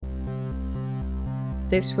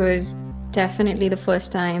This was definitely the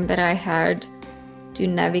first time that I had to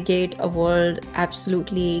navigate a world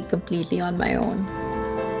absolutely, completely on my own.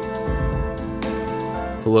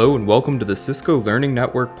 Hello and welcome to the Cisco Learning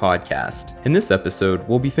Network podcast. In this episode,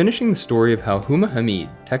 we'll be finishing the story of how Huma Hamid,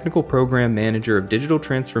 Technical Program Manager of Digital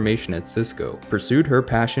Transformation at Cisco, pursued her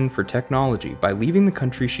passion for technology by leaving the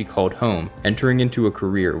country she called home, entering into a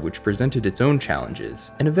career which presented its own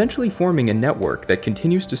challenges, and eventually forming a network that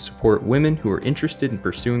continues to support women who are interested in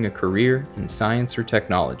pursuing a career in science or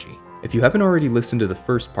technology. If you haven't already listened to the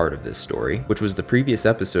first part of this story, which was the previous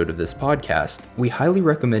episode of this podcast, we highly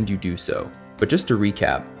recommend you do so. But just to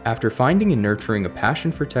recap, after finding and nurturing a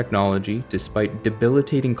passion for technology despite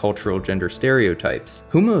debilitating cultural gender stereotypes,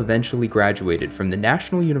 Huma eventually graduated from the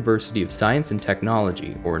National University of Science and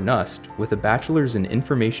Technology, or NUST, with a bachelor's in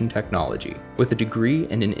information technology. With a degree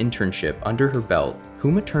and an internship under her belt,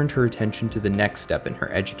 Huma turned her attention to the next step in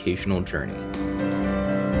her educational journey.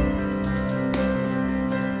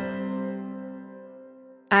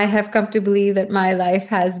 I have come to believe that my life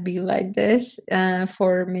has been like this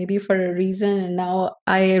for a reason. And now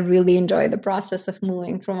I really enjoy the process of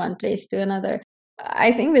moving from one place to another.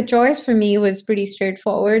 I think the choice for me was pretty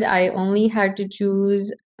straightforward. I only had to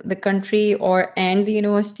choose the country and the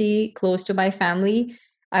university close to my family.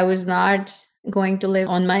 I was not going to live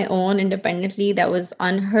on my own independently. That was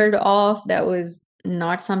unheard of. That was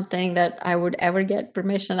not something that I would ever get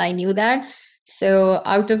permission. I knew that. So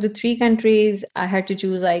out of the three countries, I had to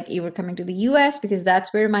choose either coming to the US because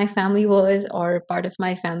that's where my family was, or part of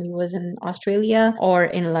my family was in Australia or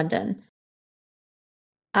in London.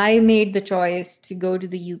 I made the choice to go to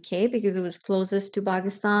the UK because it was closest to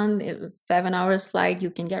Pakistan. It was 7 hours flight.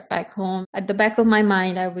 You can get back home. At the back of my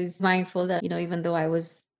mind, I was mindful that, even though I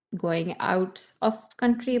was going out of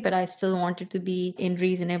country, but I still wanted to be in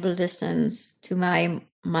reasonable distance to my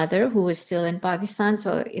mother who is still in Pakistan.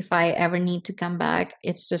 So if I ever need to come back,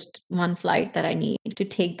 it's just one flight that I need to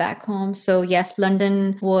take back home. So yes,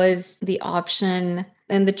 London was the option.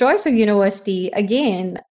 And the choice of university,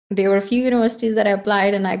 again, there were a few universities that I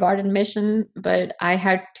applied and I got admission, but I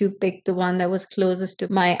had to pick the one that was closest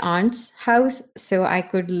to my aunt's house so I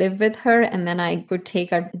could live with her, and then I could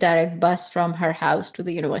take a direct bus from her house to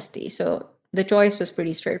the university. So the choice was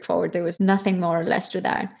pretty straightforward. There was nothing more or less to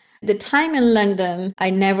that. The time in London,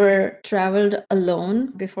 I never traveled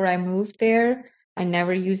alone before I moved there. I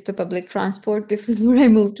never used the public transport before I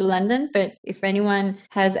moved to London. But if anyone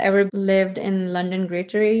has ever lived in London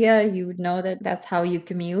greater area, you would know that that's how you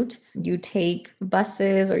commute. You take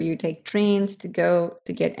buses or you take trains to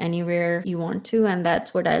get anywhere you want to. And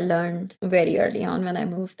that's what I learned very early on when I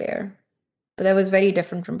moved there. But that was very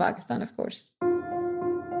different from Pakistan, of course.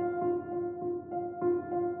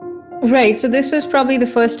 Right. So this was probably the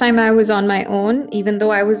first time I was on my own, even though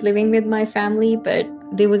I was living with my family, but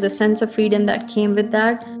there was a sense of freedom that came with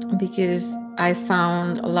that because I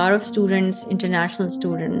found a lot of students, international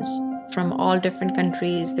students from all different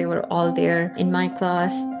countries. They were all there in my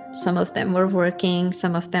class. Some of them were working,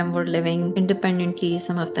 some of them were living independently,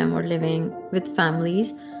 some of them were living with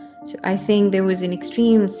families. So I think there was an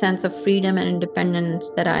extreme sense of freedom and independence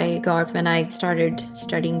that I got when I started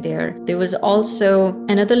studying there. There was also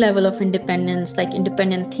another level of independence, like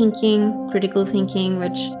independent thinking, critical thinking,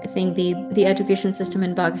 which I think the education system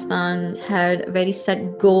in Pakistan had very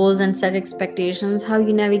set goals and set expectations, how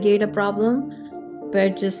you navigate a problem.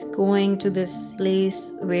 But just going to this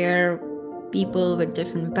place where people with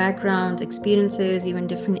different backgrounds, experiences, even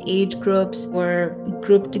different age groups were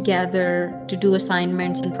grouped together to do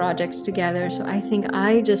assignments and projects together. So I think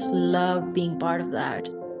I just loved being part of that.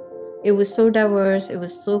 It was so diverse, it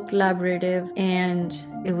was so collaborative, and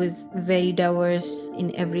it was very diverse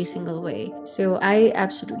in every single way. So I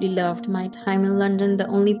absolutely loved my time in London. The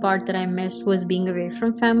only part that I missed was being away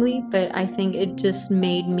from family, but I think it just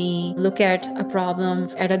made me look at a problem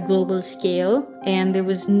at a global scale, and there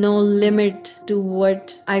was no limit to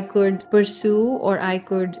what I could pursue or I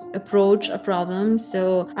could approach a problem.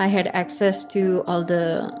 So I had access to all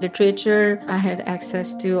the literature, I had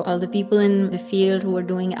access to all the people in the field who were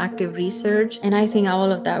doing active research, and I think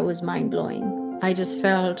all of that was mind-blowing. I just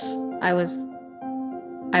felt I was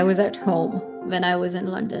at home when I was in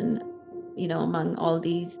London, among all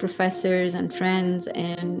these professors and friends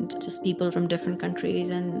and just people from different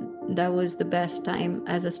countries, and that was the best time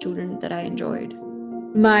as a student that I enjoyed.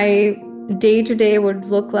 My day-to-day would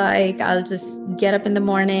look like I'll just get up in the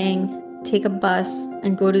morning, take a bus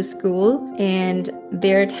and go to school, and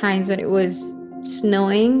there are times when it was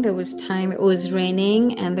snowing, there was time it was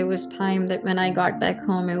raining, and there was time that when I got back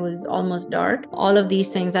home it was almost dark. All of these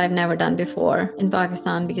things I've never done before in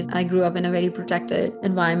Pakistan because I grew up in a very protected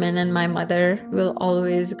environment and my mother will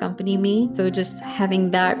always accompany me. So just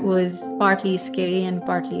having that was partly scary and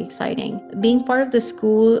partly exciting. Being part of the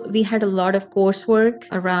school, we had a lot of coursework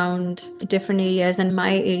around different areas, and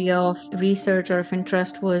my area of research or of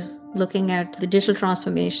interest was looking at the digital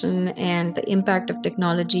transformation and the impact of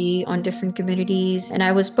technology on different communities. And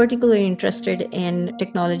I was particularly interested in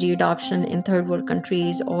technology adoption in third world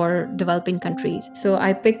countries or developing countries. So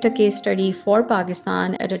I picked a case study for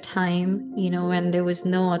Pakistan at a time, when there was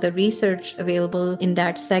no other research available in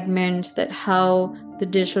that segment, that how the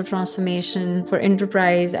digital transformation for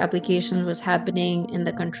enterprise applications was happening in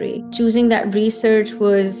the country. Choosing that research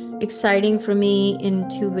was exciting for me in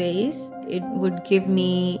two ways. It would give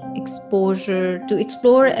me exposure to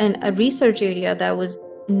explore a research area that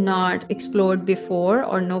was not explored before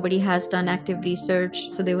or nobody has done active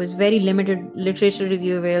research. So there was very limited literature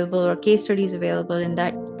review available or case studies available in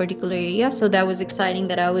that particular area. So that was exciting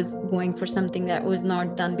that I was going for something that was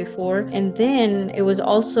not done before. And then it was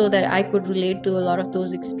also that I could relate to a lot of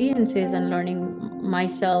those experiences and learning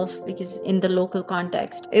myself because in the local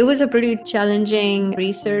context. It was a pretty challenging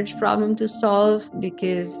research problem to solve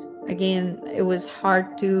because again, it was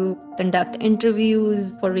hard to conduct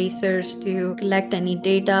interviews for research, to collect any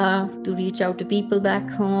data, to reach out to people back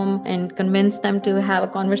home and convince them to have a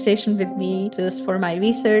conversation with me just for my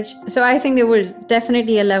research. So I think there was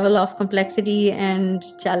definitely a level of complexity and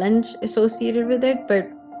challenge associated with it, but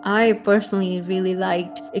I personally really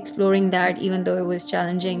liked exploring that even though it was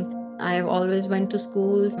challenging. I've always went to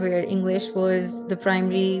schools where English was the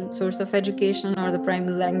primary source of education or the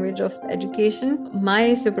primary language of education.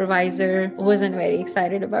 My supervisor wasn't very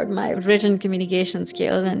excited about my written communication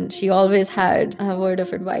skills, and she always had a word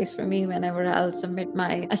of advice for me whenever I'll submit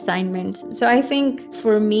my assignment. So I think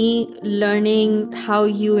for me, learning how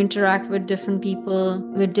you interact with different people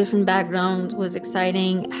with different backgrounds was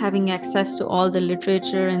exciting. Having access to all the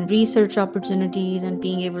literature and research opportunities and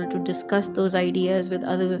being able to discuss those ideas with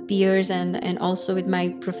other peers and also with my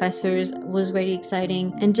professors was very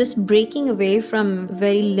exciting. And just breaking away from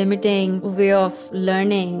very limiting way of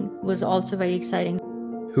learning was also very exciting.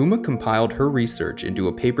 Huma compiled her research into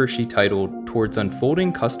a paper she titled Towards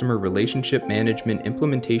Unfolding Customer Relationship Management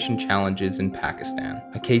Implementation Challenges in Pakistan,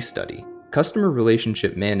 a case study. Customer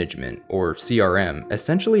Relationship Management, or CRM,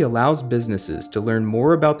 essentially allows businesses to learn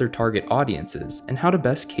more about their target audiences and how to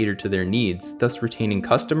best cater to their needs, thus retaining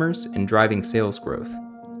customers and driving sales growth.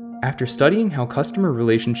 After studying how customer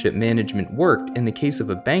relationship management worked in the case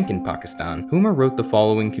of a bank in Pakistan, Huma wrote the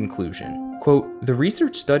following conclusion. Quote, "The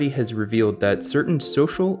research study has revealed that certain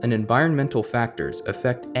social and environmental factors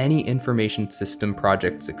affect any information system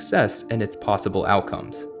project success and its possible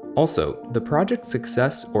outcomes. Also, the project's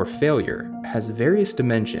success or failure has various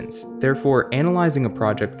dimensions. Therefore, analyzing a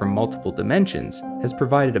project from multiple dimensions has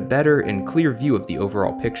provided a better and clear view of the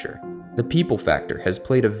overall picture. The people factor has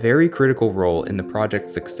played a very critical role in the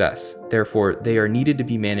project's success, therefore they are needed to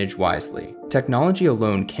be managed wisely. Technology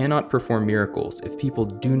alone cannot perform miracles if people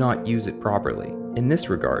do not use it properly. In this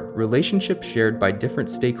regard, relationships shared by different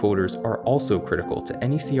stakeholders are also critical to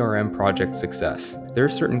any CRM project success. There are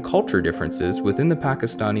certain culture differences within the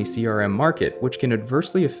Pakistani CRM market which can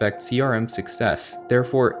adversely affect CRM success.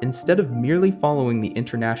 Therefore, instead of merely following the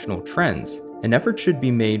international trends, an effort should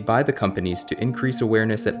be made by the companies to increase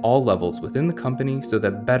awareness at all levels within the company so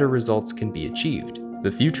that better results can be achieved.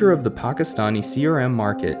 The future of the Pakistani CRM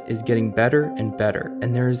market is getting better and better,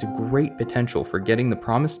 and there is a great potential for getting the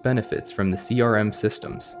promised benefits from the CRM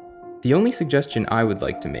systems. The only suggestion I would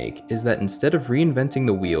like to make is that instead of reinventing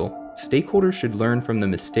the wheel, stakeholders should learn from the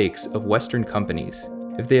mistakes of Western companies.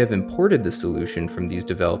 If they have imported the solution from these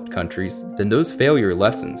developed countries, then those failure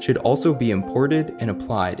lessons should also be imported and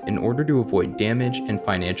applied in order to avoid damage and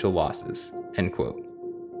financial losses." End quote.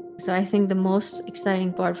 So I think the most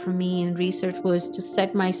exciting part for me in research was to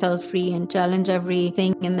set myself free and challenge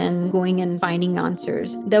everything and then going and finding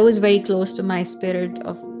answers. That was very close to my spirit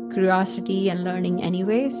of curiosity and learning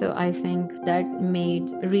anyway. So I think that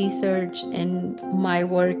made research and my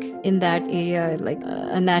work in that area like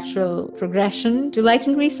a natural progression to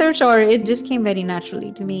liking research, or it just came very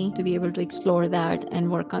naturally to me to be able to explore that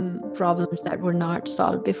and work on problems that were not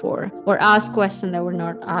solved before, or ask questions that were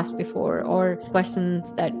not asked before, or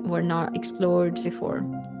questions that were not explored before.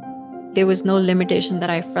 There was no limitation that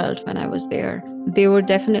I felt when I was there. There were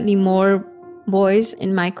definitely more boys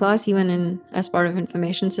in my class, even in as part of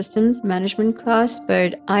information systems management class,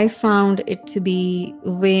 but I found it to be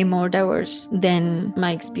way more diverse than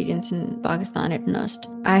my experience in Pakistan at NUST.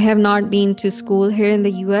 I have not been to school here in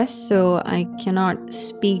the US, so I cannot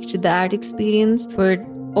speak to that experience, but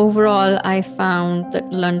overall, I found that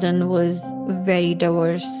London was very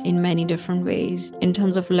diverse in many different ways in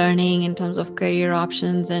terms of learning, in terms of career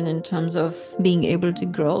options, and in terms of being able to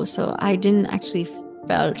grow. So I didn't actually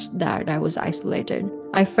felt that I was isolated.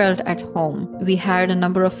 I felt at home. We had a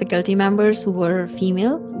number of faculty members who were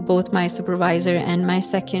female. Both my supervisor and my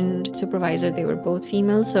second supervisor, they were both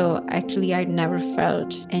female. So actually, I never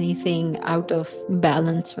felt anything out of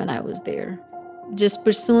balance when I was there. Just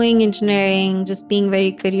pursuing engineering, just being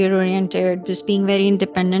very career oriented, just being very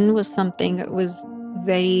independent was something that was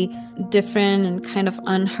very different and kind of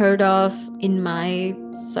unheard of in my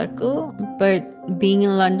circle. But being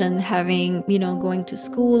in London, having, going to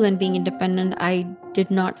school and being independent, I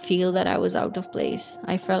did not feel that I was out of place.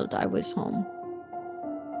 I felt I was home.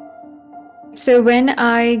 So when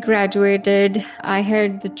I graduated, I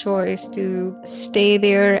had the choice to stay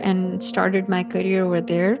there and started my career over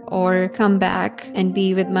there or come back and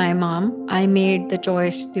be with my mom. I made the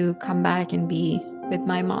choice to come back and be with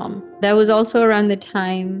my mom. That was also around the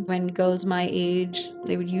time when girls my age,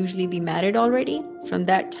 they would usually be married already. From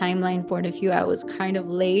that timeline point of view, I was kind of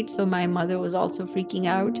late. So my mother was also freaking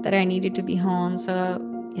out that I needed to be home. So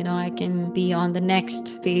I can be on the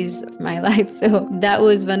next phase of my life. So that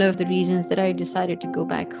was one of the reasons that I decided to go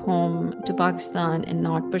back home to Pakistan and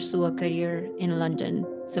not pursue a career in London.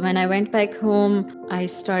 So when I went back home, I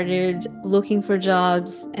started looking for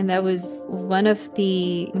jobs, and that was one of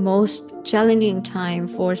the most challenging time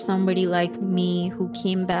for somebody like me who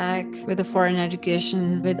came back with a foreign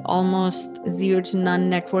education, with almost zero to none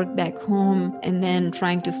network back home, and then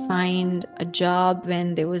trying to find a job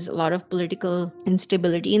when there was a lot of political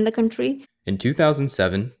instability in the country. In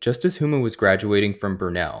 2007, just as Huma was graduating from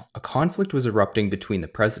Brunel, a conflict was erupting between the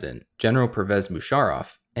president, General Pervez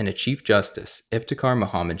Musharraf, and a Chief Justice, Iftikhar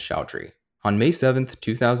Muhammad Chaudhry. On May 7,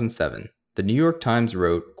 2007, the New York Times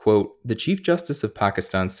wrote, quote, "The Chief Justice of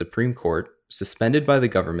Pakistan's Supreme Court, suspended by the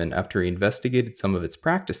government after he investigated some of its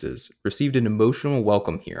practices, received an emotional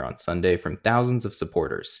welcome here on Sunday from thousands of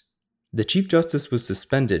supporters." The Chief Justice was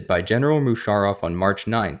suspended by General Musharraf on March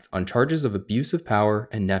 9th on charges of abuse of power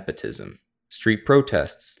and nepotism. Street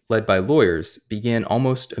protests, led by lawyers, began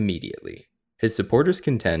almost immediately. His supporters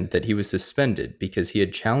contend that he was suspended because he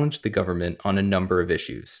had challenged the government on a number of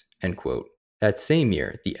issues, end quote. That same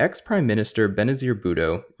year, the ex-Prime Minister Benazir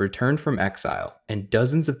Bhutto returned from exile, and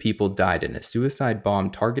dozens of people died in a suicide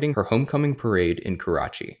bomb targeting her homecoming parade in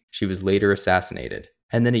Karachi. She was later assassinated.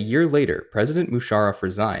 And then a year later, President Musharraf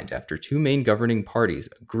resigned after two main governing parties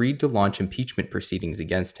agreed to launch impeachment proceedings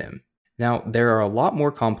against him. Now, there are a lot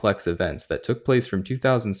more complex events that took place from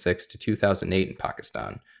 2006 to 2008 in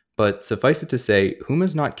Pakistan, but suffice it to say,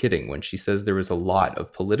 Huma's not kidding when she says there was a lot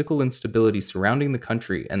of political instability surrounding the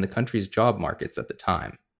country and the country's job markets at the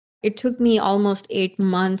time. It took me almost 8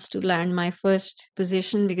 months to land my first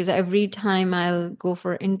position because every time I'll go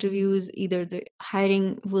for interviews, either the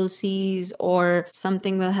hiring will cease or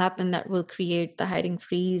something will happen that will create the hiring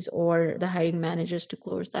freeze or the hiring managers to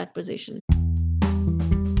close that position.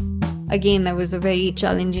 Again, that was a very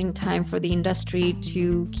challenging time for the industry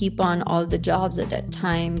to keep on all the jobs at that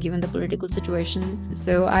time, given the political situation.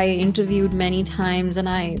 So I interviewed many times and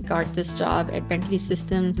I got this job at Bentley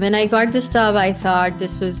Systems. When I got this job, I thought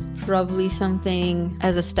this was probably something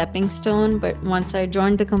as a stepping stone. But once I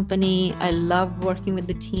joined the company, I loved working with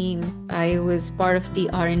the team. I was part of the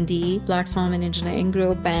R&D platform and engineering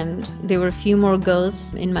group, and there were a few more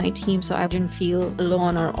girls in my team, so I didn't feel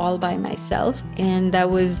alone or all by myself. And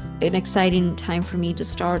that was an exciting time for me to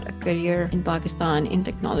start a career in Pakistan in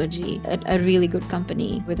technology at a really good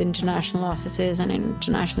company with international offices and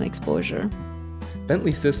international exposure.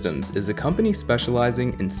 Bentley Systems is a company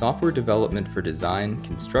specializing in software development for design,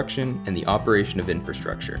 construction, and the operation of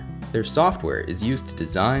infrastructure. Their software is used to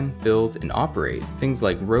design, build, and operate things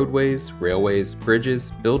like roadways, railways, bridges,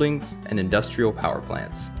 buildings, and industrial power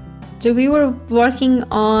plants. So we were working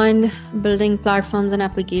on building platforms and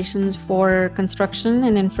applications for construction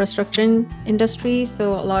and infrastructure industry.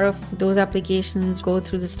 So a lot of those applications go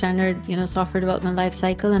through the standard, software development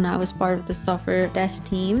lifecycle, and I was part of the software test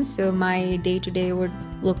team. So my day-to-day would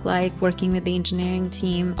look like working with the engineering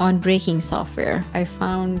team on breaking software. I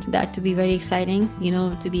found that to be very exciting,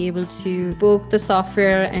 to be able to poke the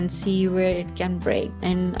software and see where it can break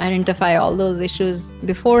and identify all those issues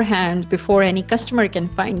beforehand, before any customer can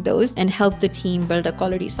find those. engineers and help the team build a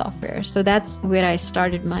quality software. So that's where I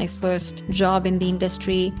started my first job in the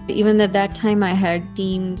industry. Even at that time, I had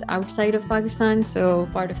teams outside of Pakistan. So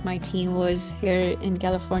part of my team was here in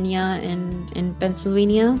California and in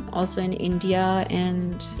Pennsylvania, also in India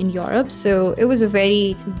and in Europe. So it was a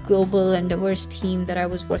very global and diverse team that I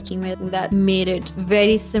was working with. That made it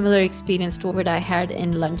very similar experience to what I had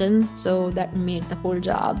in London. So that made the whole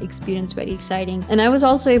job experience very exciting. And I was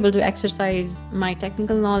also able to exercise my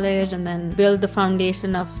technical knowledge and then build the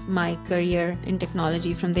foundation of my career in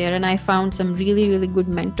technology from there. And I found some really, really good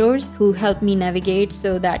mentors who helped me navigate.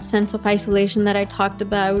 So that sense of isolation that I talked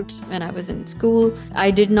about when I was in school,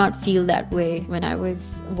 I did not feel that way when I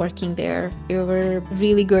was working there. There were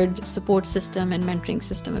really good support system and mentoring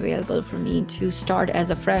system available for me to start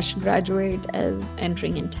as a fresh graduate as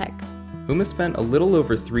entering in tech. Huma spent a little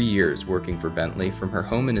over 3 years working for Bentley from her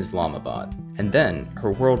home in Islamabad, and then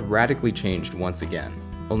her world radically changed once again.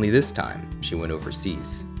 Only this time, she went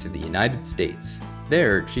overseas, to the United States.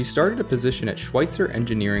 There, she started a position at Schweitzer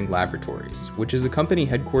Engineering Laboratories, which is a company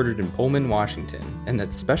headquartered in Pullman, Washington, and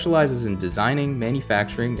that specializes in designing,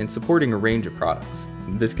 manufacturing, and supporting a range of products.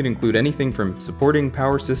 This can include anything from supporting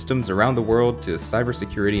power systems around the world to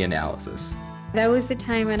cybersecurity analysis. That was the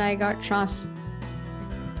time when I got transported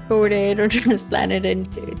or transplanted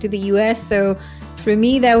into the US. So for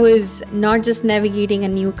me, that was not just navigating a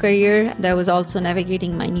new career, that was also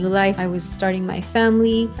navigating my new life. I was starting my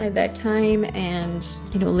family at that time, and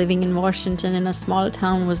living in Washington in a small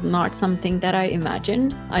town was not something that I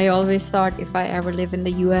imagined. I always thought if I ever live in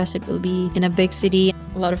the US, it will be in a big city.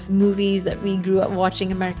 A lot of movies that we grew up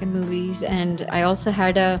watching, American movies, and I also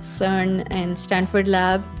had a CERN and Stanford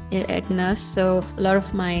lab at NUS. So a lot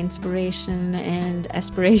of my inspiration and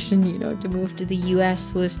aspiration, to move to the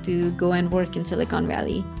US was to go and work in Silicon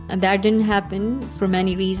Valley. And that didn't happen for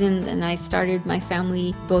many reasons. And I started my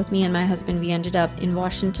family, both me and my husband, we ended up in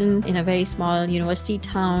Washington in a very small university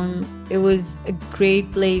town. It was a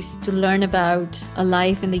great place to learn about a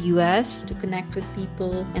life in the US, to connect with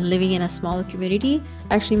people and living in a small community.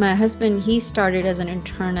 Actually, my husband, he started as an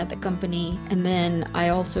intern at the company, and then I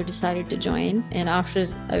also decided to join. And after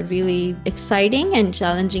a really exciting and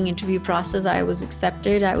challenging interview process, I was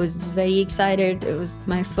accepted. I was very excited. It was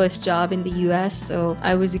my first job in the US, so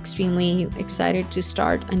I was extremely excited to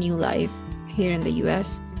start a new life here in the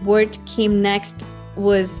US. What came next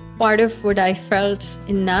was part of what I felt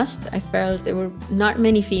in NUST. I felt there were not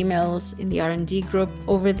many females in the R&D group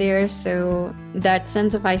over there, so that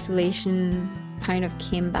sense of isolation kind of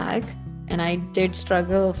came back, and I did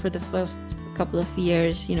struggle for the first couple of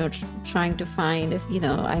years, trying to find if,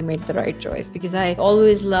 I made the right choice, because I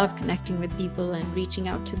always loved connecting with people and reaching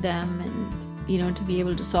out to them and, to be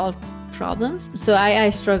able to solve problems. So I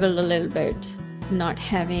struggled a little bit not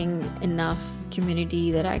having enough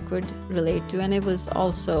community that I could relate to. And it was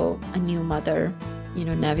also a new mother,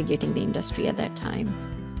 navigating the industry at that time,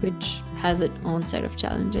 which has its own set of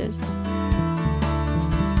challenges.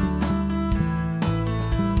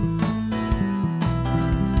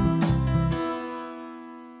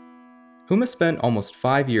 Huma spent almost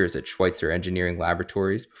 5 years at Schweitzer Engineering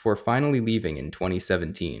Laboratories before finally leaving in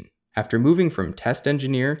 2017. After moving from test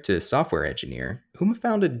engineer to software engineer, Huma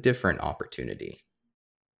found a different opportunity.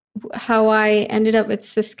 How I ended up at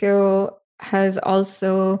Cisco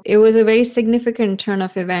it was a very significant turn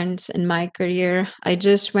of events in my career. I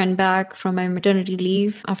just went back from my maternity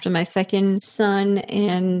leave after my second son,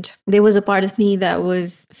 and there was a part of me that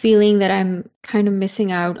was feeling that I'm kind of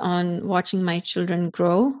missing out on watching my children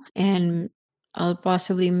grow, and I'll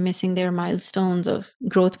possibly missing their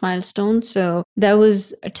growth milestones. So that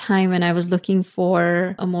was a time when I was looking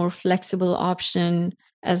for a more flexible option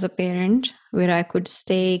as a parent, where I could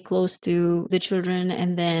stay close to the children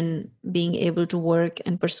and then being able to work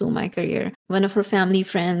and pursue my career. One of her family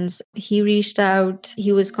friends, he reached out,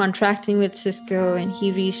 he was contracting with Cisco, and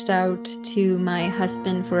he reached out to my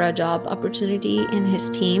husband for a job opportunity in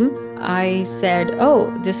his team. I said,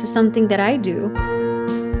 "Oh, this is something that I do.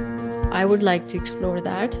 I would like to explore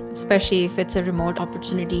that, especially if it's a remote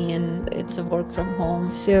opportunity and it's a work from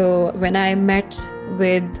home." So when I met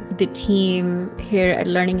with the team here at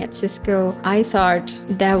Learning at Cisco, I thought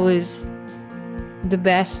that was the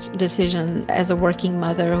best decision as a working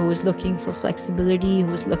mother who was looking for flexibility, who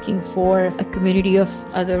was looking for a community of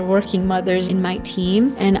other working mothers in my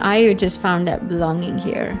team. And I just found that belonging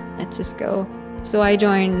here at Cisco. So I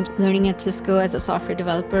joined Learning at Cisco as a software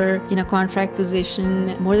developer in a contract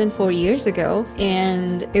position more than 4 years ago.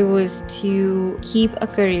 And it was to keep a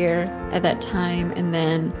career at that time. And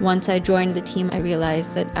then once I joined the team, I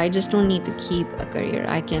realized that I just don't need to keep a career.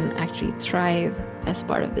 I can actually thrive as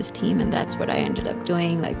part of this team. And that's what I ended up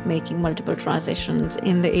doing, like making multiple transitions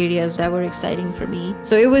in the areas that were exciting for me.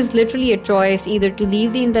 So it was literally a choice either to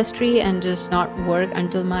leave the industry and just not work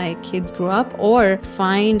until my kids grew up, or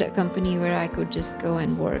find a company where I could just go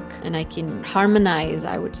and work and I can harmonize,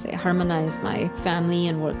 I would say, harmonize my family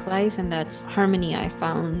and work life. And that's harmony I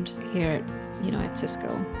found here, at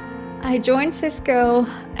Cisco. I joined Cisco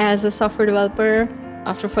as a software developer.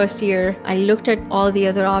 After first year, I looked at all the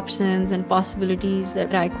other options and possibilities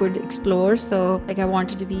that I could explore. So I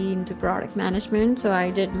wanted to be into product management. So I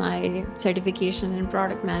did my certification in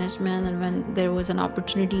product management. And when there was an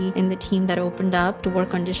opportunity in the team that opened up to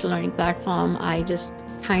work on digital learning platform, I just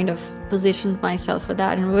kind of positioned myself for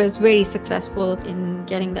that and was very successful in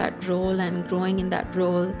getting that role and growing in that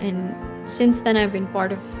role. And since then, I've been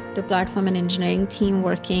part of the platform and engineering team,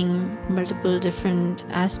 working multiple different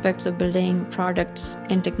aspects of building products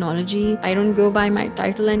and technology. I don't go by my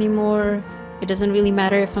title anymore. It doesn't really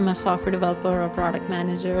matter if I'm a software developer or a product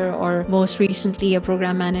manager, or most recently a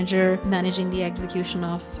program manager managing the execution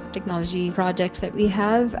of technology projects that we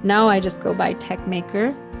have. Now I just go by tech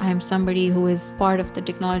maker. I'm somebody who is part of the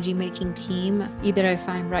technology making team, either if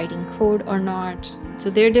I'm writing code or not. So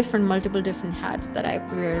there are multiple different hats that I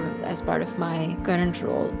wear as part of my current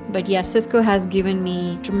role. But yes, Cisco has given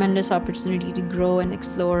me tremendous opportunity to grow and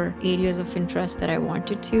explore areas of interest that I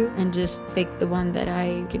wanted to, and just pick the one that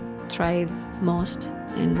I could thrive most.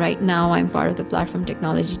 And right now I'm part of the platform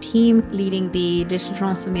technology team, leading the digital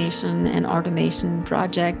transformation and automation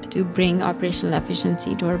project to bring operational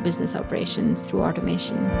efficiency to our business operations through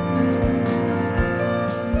automation.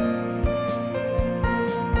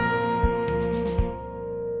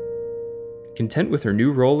 Content with her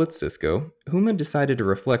new role at Cisco, Huma decided to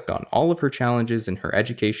reflect on all of her challenges in her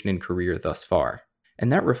education and career thus far.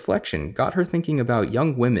 And that reflection got her thinking about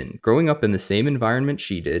young women growing up in the same environment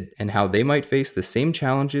she did and how they might face the same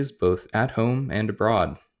challenges both at home and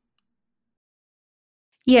abroad.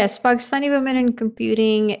 Yes, Pakistani women in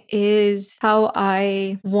computing is how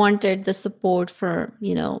I wanted the support for,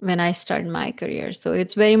 when I started my career. So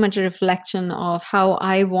it's very much a reflection of how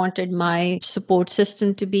I wanted my support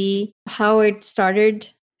system to be, how it started.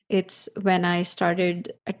 It's when I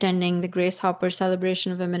started attending the Grace Hopper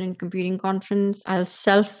Celebration of Women in Computing conference. I'll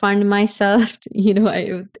self-fund myself.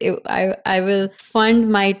 I will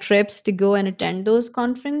fund my trips to go and attend those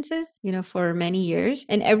conferences, for many years.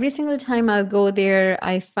 And every single time I'll go there,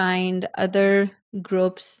 I find other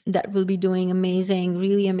groups that will be doing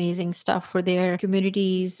really amazing stuff for their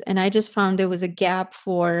communities. And I just found there was a gap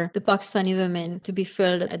for the Pakistani women to be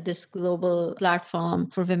filled at this global platform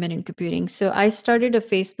for women in computing. So I started a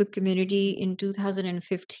Facebook community in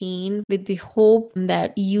 2015 with the hope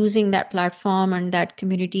that using that platform and that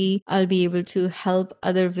community, I'll be able to help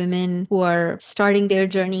other women who are starting their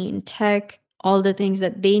journey in tech, all the things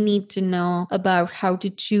that they need to know about how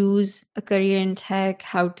to choose a career in tech,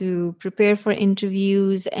 how to prepare for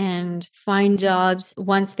interviews and find jobs.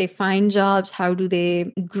 Once they find jobs, how do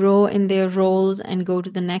they grow in their roles and go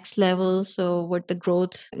to the next level? So what the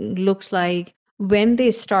growth looks like when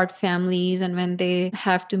they start families and when they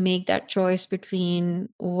have to make that choice between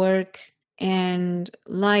work and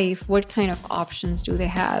life, what kind of options do they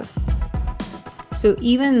have? So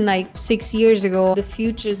even 6 years ago, the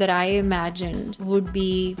future that I imagined would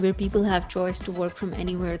be where people have choice to work from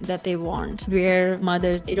anywhere that they want, where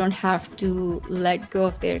mothers, they don't have to let go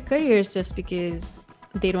of their careers just because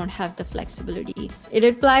they don't have the flexibility. It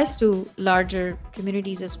applies to larger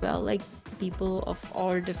communities as well. People of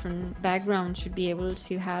all different backgrounds should be able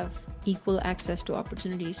to have equal access to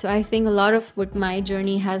opportunities. So I think a lot of what my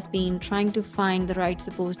journey has been trying to find the right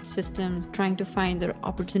support systems, trying to find the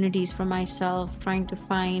opportunities for myself, trying to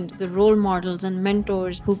find the role models and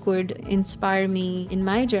mentors who could inspire me in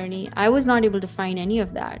my journey. I was not able to find any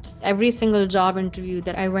of that. Every single job interview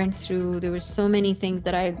that I went through, there were so many things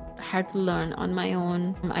that I had to learn on my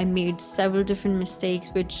own. I made several different mistakes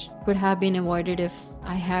which could have been avoided if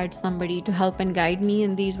I had somebody to help and guide me.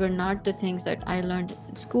 And these were not the things that I learned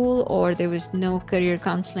in school, or there was no career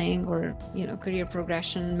counseling or, career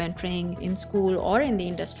progression mentoring in school or in the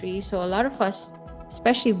industry. So a lot of us,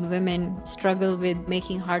 especially women, struggle with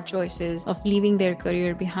making hard choices of leaving their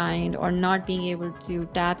career behind or not being able to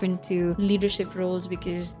tap into leadership roles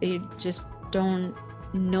because they just don't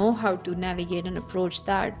know how to navigate and approach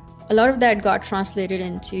that. A lot of that got translated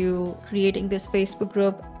into creating this Facebook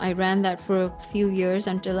group. I ran that for a few years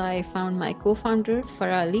until I found my co-founder,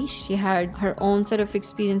 Farah Ali. She had her own set of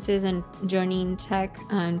experiences and journey in tech,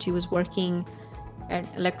 and she was working at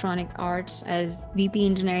Electronic Arts as VP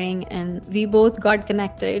Engineering, and we both got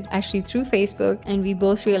connected actually through Facebook, and we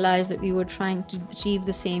both realized that we were trying to achieve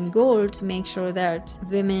the same goal to make sure that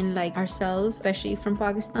women like ourselves, especially from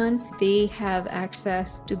Pakistan, they have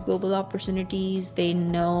access to global opportunities. They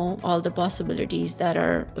know all the possibilities that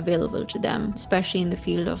are available to them, especially in the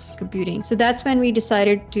field of computing. So that's when we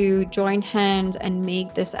decided to join hands and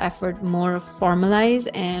make this effort more formalized,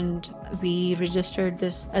 and we registered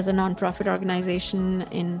this as a nonprofit organization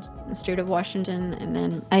in the state of Washington. And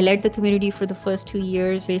then I led the community for the first 2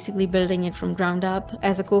 years, basically building it from ground up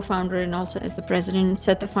as a co-founder and also as the president,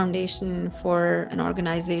 set the foundation for an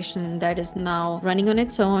organization that is now running on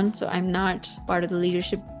its own. So I'm not part of the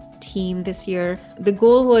leadership team this year. The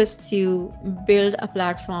goal was to build a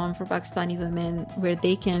platform for Pakistani women where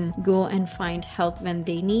they can go and find help when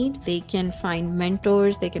they need. They can find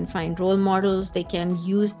mentors, they can find role models, they can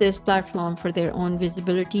use this platform for their own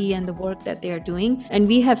visibility and the work that they are doing. And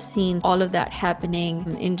we have seen all of that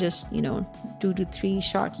happening in just, 2 to 3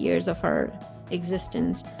 short years of our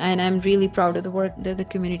existence. And I'm really proud of the work that the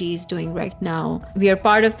community is doing right now. We are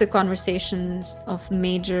part of the conversations of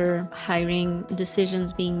major hiring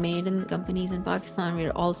decisions being made in companies in Pakistan.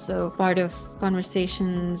 We're also part of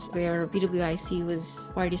conversations where PWIC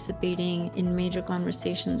was participating in major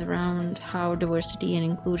conversations around how diversity and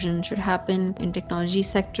inclusion should happen in technology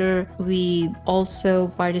sector. We also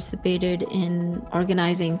participated in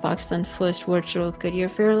organizing Pakistan's first virtual career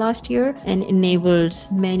fair last year and enabled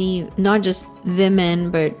many, not just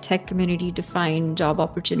women, but tech community to find job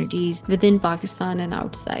opportunities within Pakistan and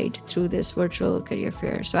outside through this virtual career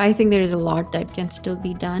fair. So I think there is a lot that can still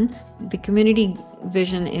be done. The community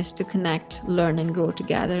vision is to connect, learn, and grow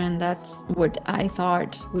together. And that's what I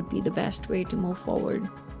thought would be the best way to move forward.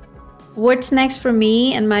 What's next for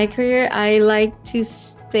me and my career? I like to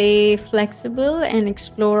stay flexible and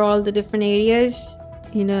explore all the different areas,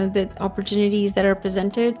 the opportunities that are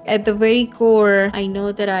presented. At the very core, I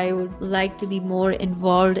know that I would like to be more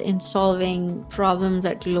involved in solving problems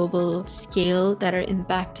at global scale that are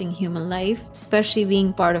impacting human life, especially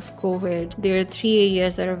being part of COVID. There are 3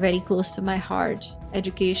 areas that are very close to my heart: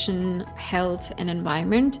 education, health, and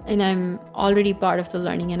environment. And I'm already part of the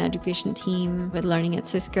learning and education team with Learning at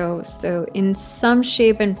Cisco. So in some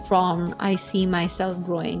shape and form, I see myself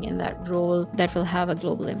growing in that role that will have a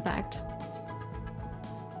global impact.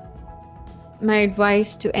 My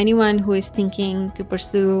advice to anyone who is thinking to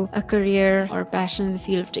pursue a career or passion in the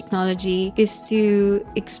field of technology is to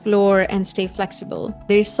explore and stay flexible.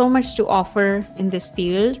 There's so much to offer in this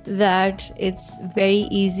field that it's very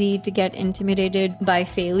easy to get intimidated by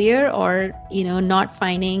failure or, not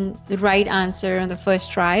finding the right answer on the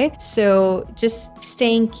first try. So just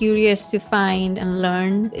staying curious to find and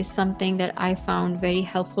learn is something that I found very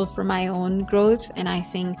helpful for my own growth. And I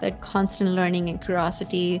think that constant learning and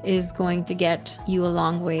curiosity is going to get you a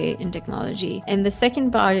long way in technology. And the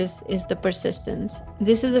second part is the persistence.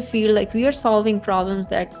 This is a field like we are solving problems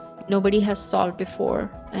that nobody has solved before,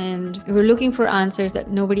 and we're looking for answers that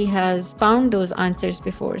nobody has found those answers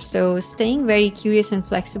before. So staying very curious and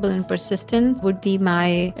flexible and persistent would be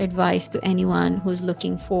my advice to anyone who's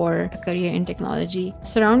looking for a career in technology.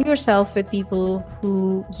 Surround yourself with people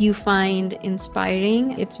who you find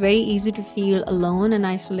inspiring. It's very easy to feel alone and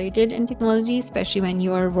isolated in technology, especially when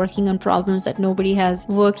you are working on problems that nobody has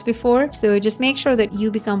worked before. So just make sure that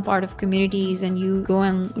you become part of communities and you go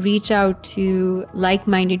and reach out to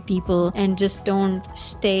like-minded people, and just don't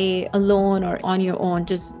stay alone or on your own.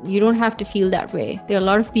 You don't have to feel that way. There are a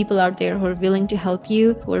lot of people out there who are willing to help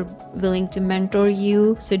you, who are willing to mentor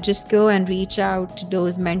you. So just go and reach out to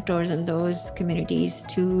those mentors and those communities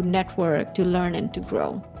to network, to learn, and to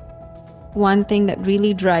grow. One thing that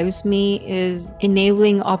really drives me is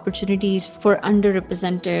enabling opportunities for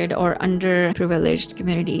underrepresented or underprivileged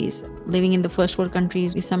communities. Living in the first world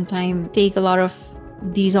countries, we sometimes take a lot of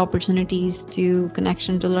these opportunities to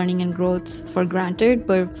connection to learning and growth for granted.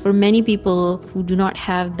 But for many people who do not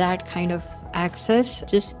have that kind of access,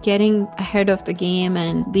 just getting ahead of the game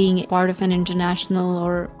and being part of an international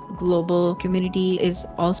or global community is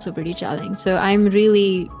also pretty challenging. So I'm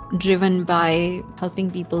really driven by helping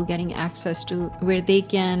people getting access to where they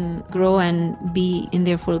can grow and be in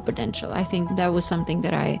their full potential. I think that was something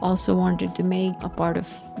that I also wanted to make a part of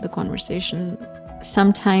the conversation.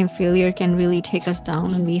 Sometimes failure can really take us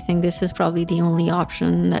down, and we think this is probably the only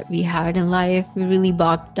option that we had in life. We're really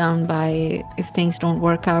bogged down by if things don't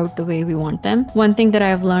work out the way we want them. One thing that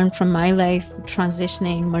I've learned from my life,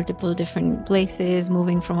 transitioning multiple different places,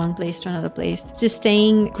 moving from one place to another place, just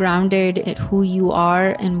staying grounded at who you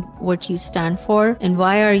are and what you stand for, and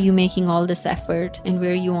why are you making all this effort and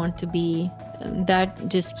where you want to be. that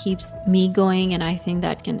just keeps me going, and I think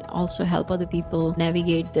that can also help other people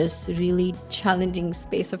navigate this really challenging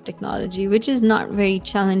space of technology, which is not very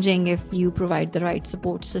challenging if you provide the right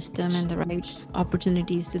support system and the right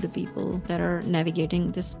opportunities to the people that are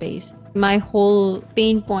navigating this space. My whole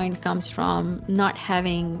pain point comes from not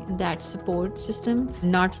having that support system,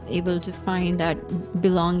 not able to find that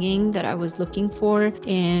belonging that I was looking for,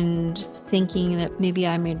 and thinking that maybe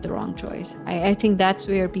I made the wrong choice. I think that's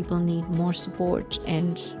where people need more support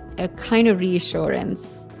and a kind of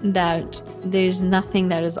reassurance that there's nothing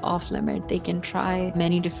that is off limit. They can try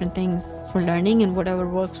many different things for learning, and whatever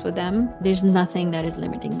works for them, there's nothing that is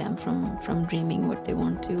limiting them from dreaming what they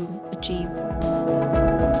want to achieve.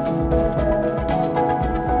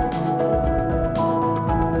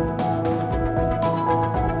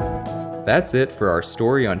 That's it for our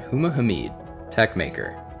story on Huma Hamid, tech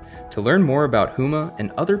maker. To learn more about Huma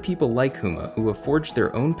and other people like Huma who have forged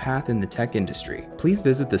their own path in the tech industry, please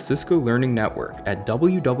visit the Cisco Learning Network at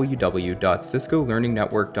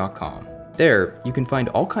www.ciscolearningnetwork.com. There, you can find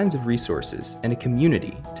all kinds of resources and a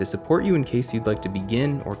community to support you in case you'd like to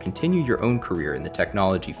begin or continue your own career in the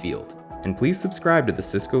technology field. And please subscribe to the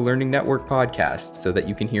Cisco Learning Network podcast so that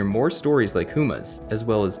you can hear more stories like Huma's, as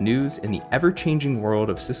well as news in the ever-changing world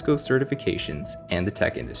of Cisco certifications and the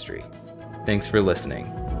tech industry. Thanks for listening.